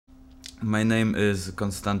My name is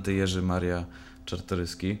Konstanty Jerzy Maria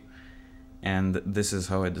Czartoryski, and this is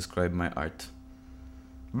how I describe my art.